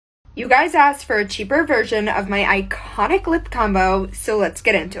You guys asked for a cheaper version of my iconic lip combo, so let's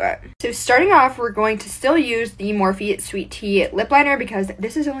get into it. So starting off, we're going to still use the Morphe Sweet Tea lip liner because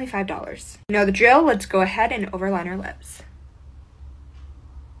this is only $5. You know the drill, let's go ahead and overline our lips.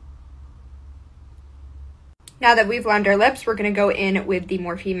 Now that we've lined our lips, we're going to go in with the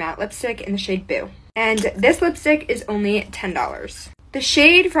Morphe matte lipstick in the shade Boo. And this lipstick is only $10. The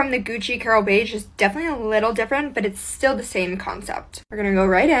shade from the Gucci Carol Beige is definitely a little different, but it's still the same concept. We're gonna go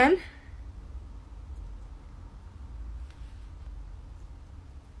right in.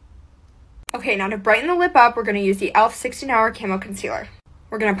 Okay, now to brighten the lip up, we're gonna use the e.l.f. 16-Hour Camo Concealer.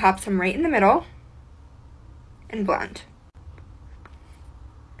 We're gonna pop some right in the middle and blend.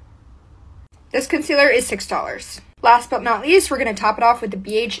 This concealer is $6. Last but not least, we're gonna top it off with the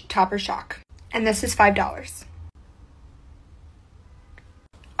BH Topper Shock. And this is $5.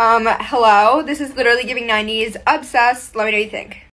 Hello, this is literally giving 90s. Obsessed. Let me know what you think.